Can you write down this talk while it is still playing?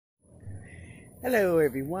Hello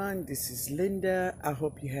everyone, this is Linda. I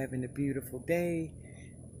hope you're having a beautiful day.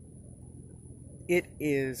 It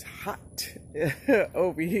is hot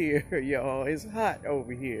over here, y'all. It's hot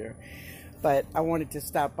over here. But I wanted to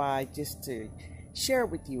stop by just to share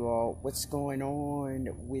with you all what's going on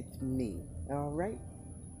with me. All right?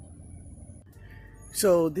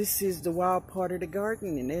 So this is the wild part of the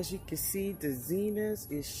garden, and as you can see, the Zenas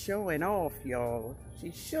is showing off, y'all.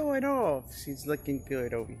 She's showing off. She's looking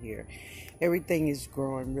good over here. Everything is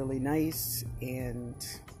growing really nice, and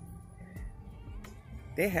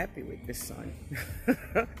they're happy with the sun.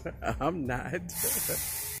 I'm not.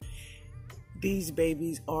 These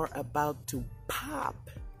babies are about to pop.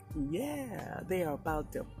 Yeah, they are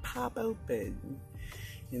about to pop open.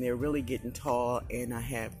 And they're really getting tall, and I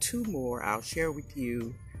have two more I'll share with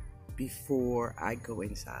you before I go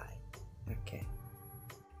inside. Okay.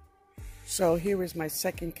 So here is my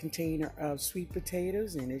second container of sweet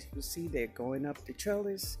potatoes, and as you can see, they're going up the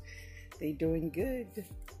trellis. They're doing good.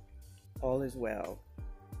 All is well.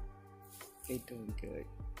 They're doing good.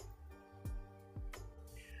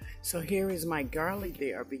 So here is my garlic.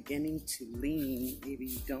 They are beginning to lean. Maybe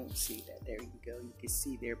you don't see that. There you go. You can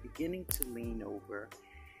see they're beginning to lean over.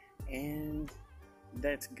 And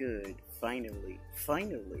that's good. Finally.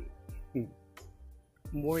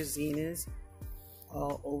 More Zenas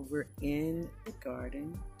all over in the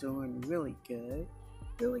garden. Doing really good.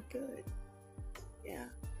 Really good. Yeah.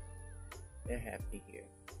 They're happy here.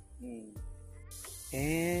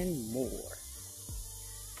 And more.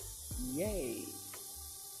 Yay.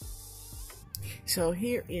 So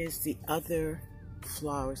here is the other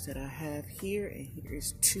flowers that I have here. And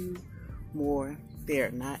here's two more.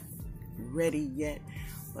 They're not ready yet,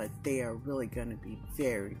 but they are really going to be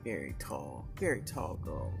very tall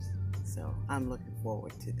girls. So I'm looking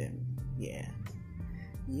forward to them. Yeah.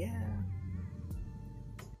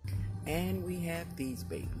 And we have these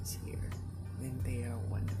babies here, and they are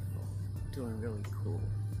wonderful, doing really cool.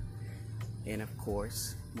 And of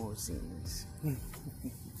course, more Zenas.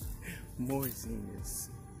 More Zenas.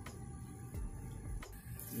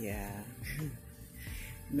 Yeah.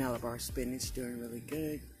 Malabar spinach doing really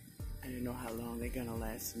good. I don't know how long they're gonna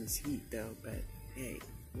last in this heat though, but hey,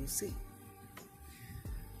 we'll see.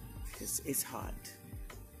 It's hot.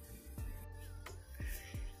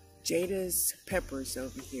 Jada's peppers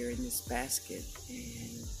over here in this basket,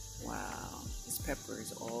 and wow, this pepper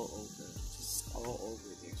is all over. Just all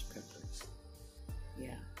over there's peppers.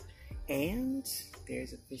 Yeah. And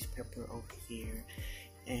there's a fish pepper over here,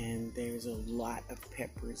 and there's a lot of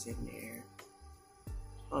peppers in there.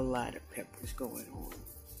 A lot of peppers going on.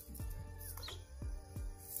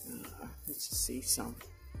 Let's just see some.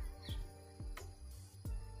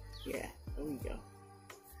 Yeah, there we go.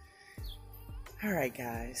 All right,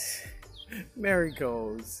 guys.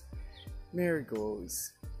 Marigolds.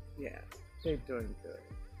 Yeah, they're doing good.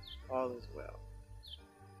 All is well.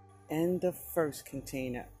 And the first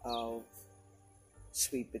container of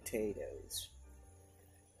sweet potatoes.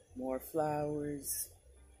 More flowers,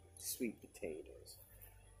 sweet potatoes.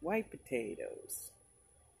 White potatoes.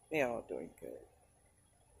 They're all doing good.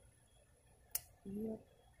 Yep.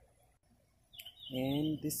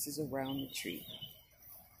 And this is around the tree.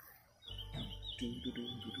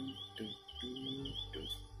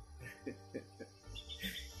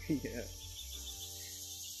 Yeah.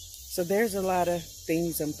 So there's a lot of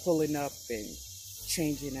things I'm pulling up and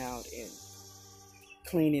changing out and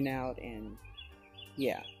cleaning out, and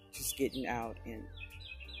yeah, just getting out and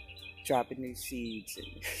dropping new seeds, and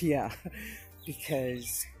yeah,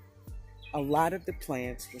 because a lot of the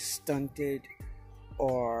plants were stunted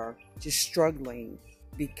or just struggling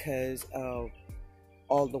because of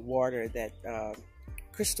all the water that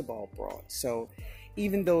Cristobal brought. So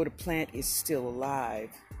even though the plant is still alive,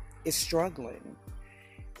 it's struggling.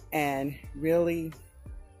 And really,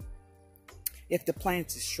 if the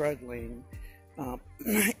plant is struggling,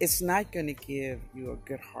 it's not going to give you a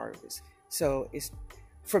good harvest. So it's,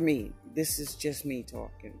 for me, this is just me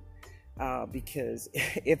talking, because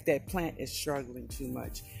if that plant is struggling too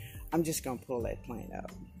much, I'm just going to pull that plant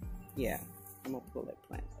out. Yeah, I'm going to pull that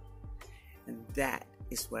plant out. And that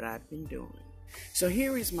is what I've been doing. So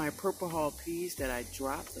here is my purple hull peas that I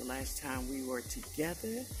dropped the last time we were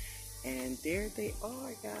together. And there they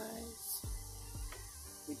are, guys.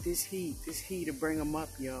 With this heat will bring them up,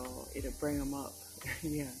 y'all. It'll bring them up.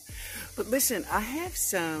 Yeah. But listen, I have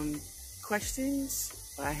some questions.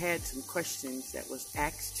 I had some questions that was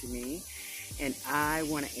asked to me, and I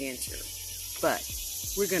want to answer. But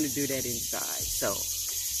we're going to do that inside. So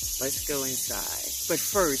let's go inside. But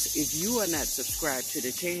first, if you are not subscribed to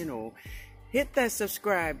the channel, hit that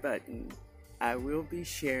subscribe button. I will be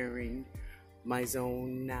sharing my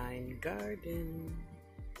Zone 9 garden.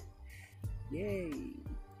 Yay!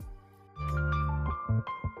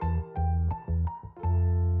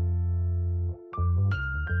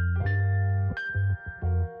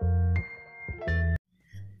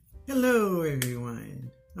 Hello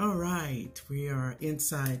everyone. All right, we are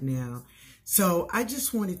inside now. So I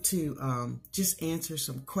just wanted to just answer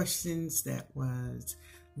some questions that was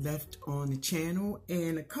left on the channel,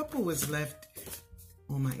 and a couple was left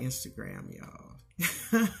on my Instagram, y'all.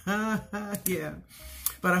 Yeah,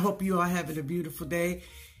 but I hope you all having a beautiful day.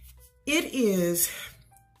 It is,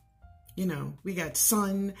 you know, we got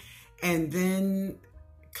sun and then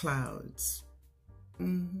clouds.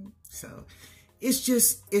 So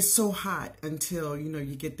it's so hot until, you know,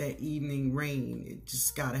 you get that evening rain. It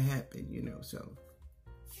just gotta happen, you know. So,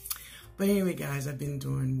 but anyway, guys, I've been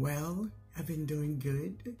doing well. I've been doing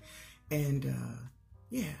good, and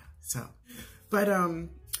yeah. So, but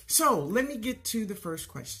so let me get to the first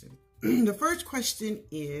question. The first question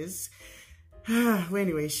is, well,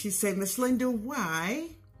 anyway, she said, Miss Linda,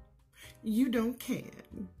 why you don't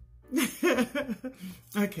can?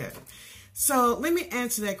 Okay. So let me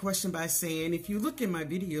answer that question by saying, if you look in my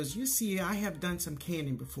videos, you see I have done some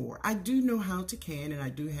canning before. I do know how to can, and I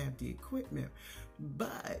do have the equipment,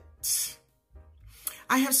 but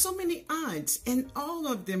I have so many aunts, and all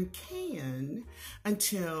of them can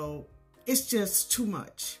until it's just too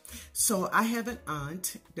much. So I have an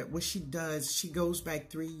aunt that what she does, she goes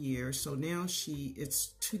back 3 years. So now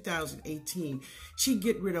it's 2018. She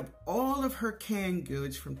get rid of all of her canned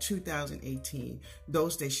goods from 2018.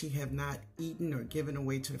 Those that she have not eaten or given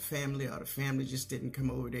away to the family, or the family just didn't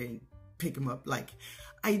come over there and pick them up like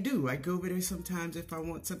I do. I go over there sometimes if I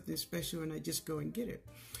want something special, and I just go and get it.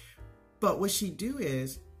 But what she do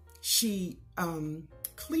is she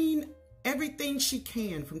clean everything she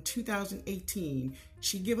can from 2018.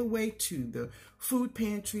 She give away to the food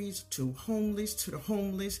pantries, to the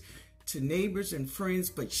homeless, to neighbors and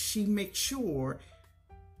friends, but she makes sure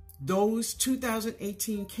those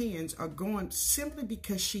 2018 cans are gone simply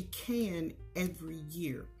because she can every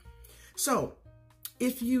year. So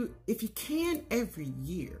if you can every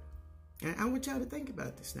year, and I want y'all to think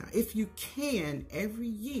about this now, if you can every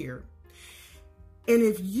year, and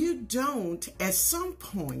if you don't, at some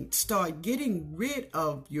point, start getting rid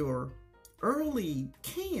of your early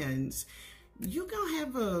cans, you're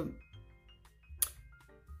going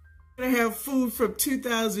to have food from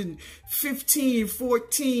 2015,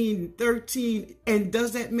 14, 13. And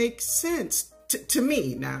does that make sense to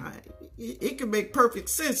me? Now, it can make perfect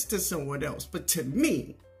sense to someone else, but to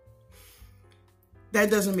me,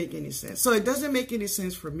 that doesn't make any sense. So it doesn't make any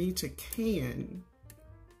sense for me to can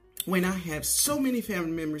when I have so many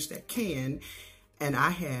family members that can, and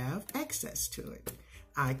I have access to it.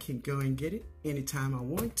 I can go and get it anytime I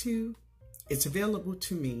want to. It's available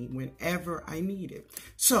to me whenever I need it.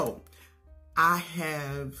 So I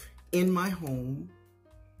have in my home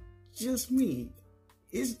just me.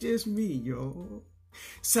 It's just me, y'all.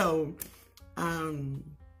 So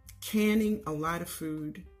canning a lot of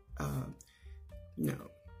food,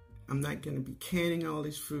 no, I'm not going to be canning all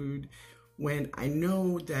this food when I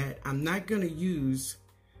know that I'm not going to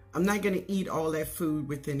eat all that food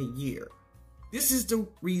within a year. This is the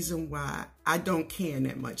reason why I don't can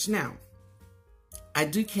that much. Now, I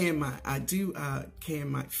do can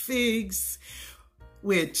my figs,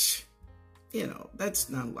 which, you know, that's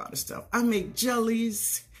not a lot of stuff. I make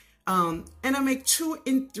jellies, and I make 2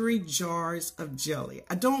 and 3 jars of jelly.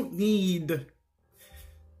 I don't need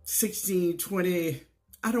 16, 20.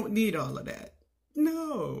 I don't need all of that.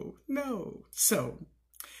 No. So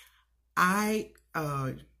I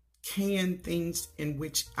can things in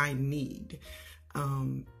which I need.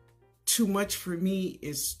 Too much for me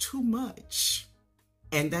is too much,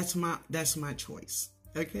 and that's my choice.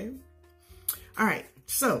 Okay. All right.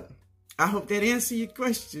 So I hope that answered your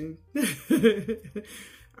question.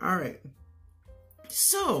 All right.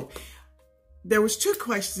 So there was 2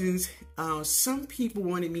 questions. Some people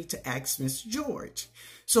wanted me to ask Mr. George.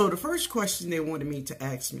 So the first question they wanted me to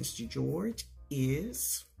ask Mr. George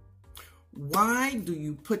is, why do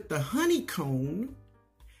you put the honeycomb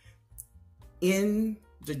in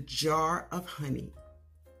the jar of honey?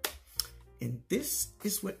 And this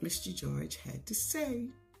is what Mr. George had to say.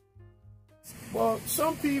 Well,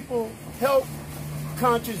 some people, health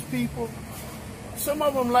conscious people, some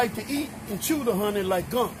of them like to eat and chew the honey like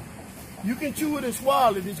gum. You can chew it and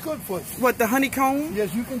swallow it. It's good for you. What, the honeycomb?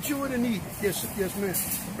 Yes, you can chew it and eat it. Yes, ma'am.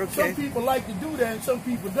 Okay. Some people like to do that and some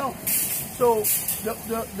people don't. So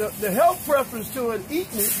the health preference to it,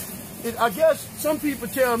 eating it, I guess some people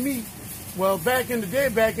tell me, well, back in the day,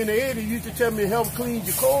 back in the 80s, you used to tell me it helped clean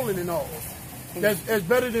your colon and all. That's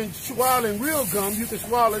better than swallowing real gum. You can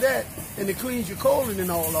swallow that, and it cleans your colon and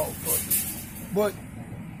all off for you. But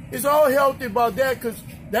it's all healthy about that because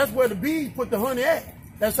that's where the bees put the honey at.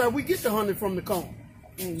 That's how we get the honey from the comb.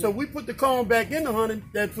 So we put the comb back in the honey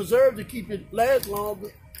that preserves to keep it last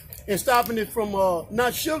longer and stopping it from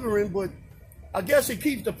not sugaring, but I guess it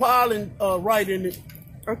keeps the pollen right in it.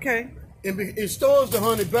 Okay. And it stores the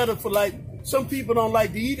honey better for, like, some people don't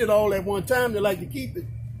like to eat it all at one time. They like to keep it.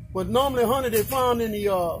 But normally honey they found in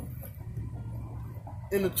the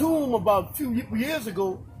tomb about a few years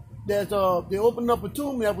ago that they opened up a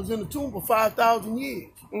tomb that was in the tomb for 5,000 years.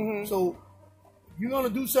 So if you're going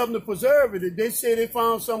to do something to preserve it, if they say they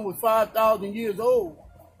found something with 5,000 years old,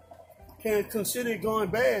 can't consider it going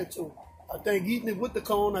bad. So I think eating it with the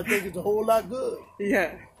cone, I think it's a whole lot good.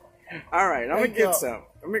 Yeah. All right. I'm going to get some.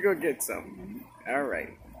 Let me go get some. All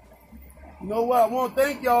right. You know what? I want to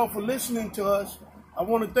thank y'all for listening to us. I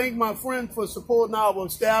want to thank my friend for supporting our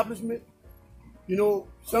establishment. You know,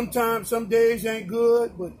 sometimes, some days ain't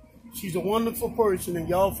good, but she's a wonderful person, and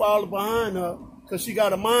y'all follow behind her because she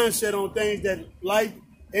got a mindset on things that life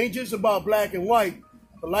ain't just about black and white,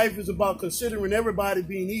 but life is about considering everybody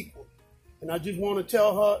being equal. And I just want to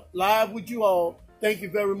tell her live with you all, thank you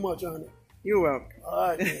very much, honey. You're welcome.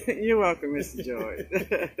 All right. You're welcome, Mr. George.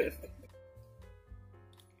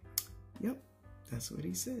 Yep, that's what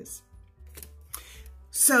he says.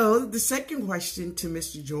 So the second question to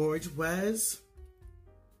Mr. George was,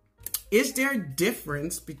 is there a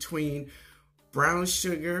difference between brown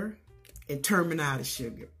sugar and turbinado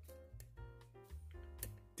sugar?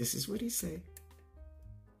 This is what he said.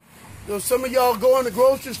 So some of y'all go in the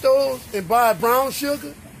grocery stores and buy brown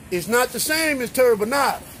sugar. It's not the same as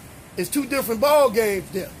turbinado. It's two different ball games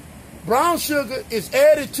there. Brown sugar is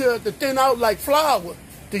added to thin out like flour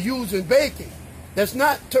to use in baking. That's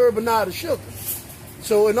not turbinado sugar.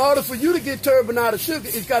 So in order for you to get turbinado sugar,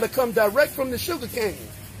 it's got to come direct from the sugar cane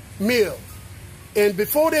mill. And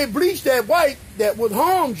before they bleach that white, that would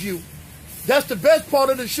harm you, that's the best part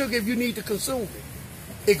of the sugar if you need to consume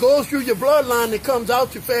it. It goes through your bloodline and comes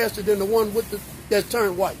out you faster than the one with that's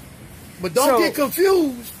turned white. But don't get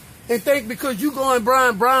confused and think because you go and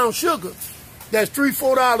buy brown sugar, that's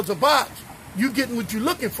 $3-4 a box, you getting what you're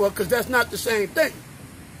looking for, because that's not the same thing.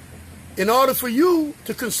 In order for you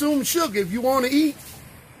to consume sugar, if you want to eat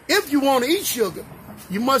sugar,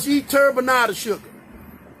 you must eat turbinado sugar.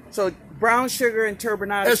 So brown sugar and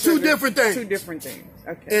turbinado that's sugar. Two different things. Two different things.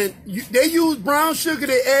 Okay. And they use brown sugar,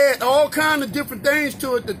 they add all kind of different things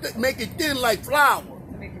to it to make it thin like flour,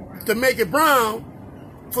 to make it brown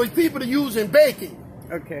for people to use in baking.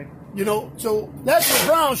 Okay. You know, so that's what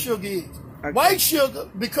brown sugar is. Okay. White sugar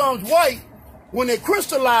becomes white when they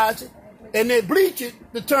crystallize it and they bleach it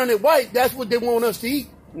to turn it white. That's what they want us to eat.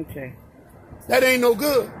 Okay. That ain't no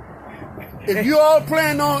good. If you all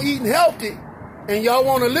plan on eating healthy and y'all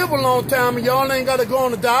want to live a long time and y'all ain't got to go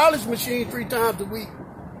on the dialysis machine 3 times a week,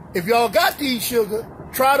 if y'all got to eat sugar,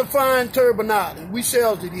 try to find turbinado. We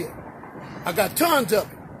sells it here. I got tons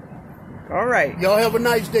of it. All right. Y'all have a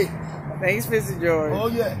nice day. Thanks, Mr. George. Oh,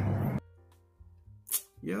 yeah.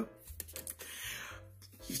 Yep.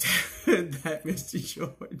 That Mr.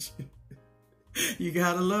 George. You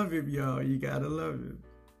gotta love him, y'all. You gotta love him.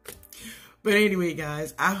 But anyway,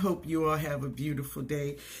 guys, I hope you all have a beautiful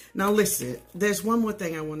day. Now, listen, there's one more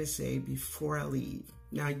thing I want to say before I leave.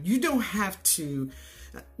 Now, you don't have to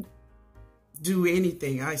do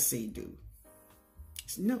anything I say do.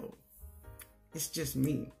 No, it's just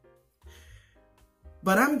me.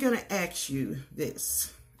 But I'm going to ask you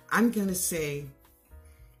this. I'm going to say,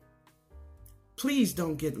 please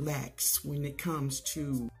don't get lax when it comes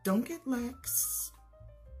to, don't get lax.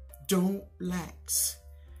 Don't lax.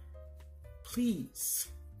 Please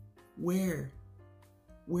wear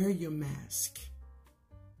your mask.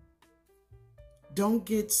 Don't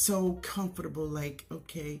get so comfortable like,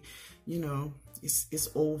 okay, you know, it's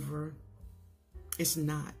over. It's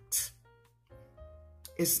not.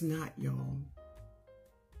 It's not, y'all.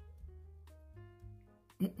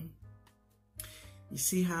 You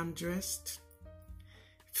see how I'm dressed?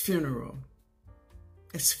 Funeral.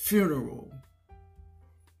 It's funeral.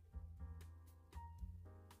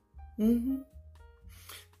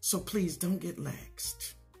 So please don't get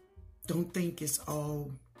laxed. Don't think it's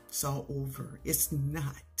all over. It's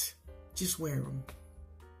not. Just wear them.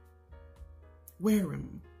 Wear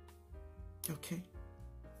them. Okay?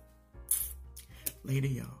 Later,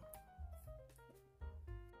 y'all.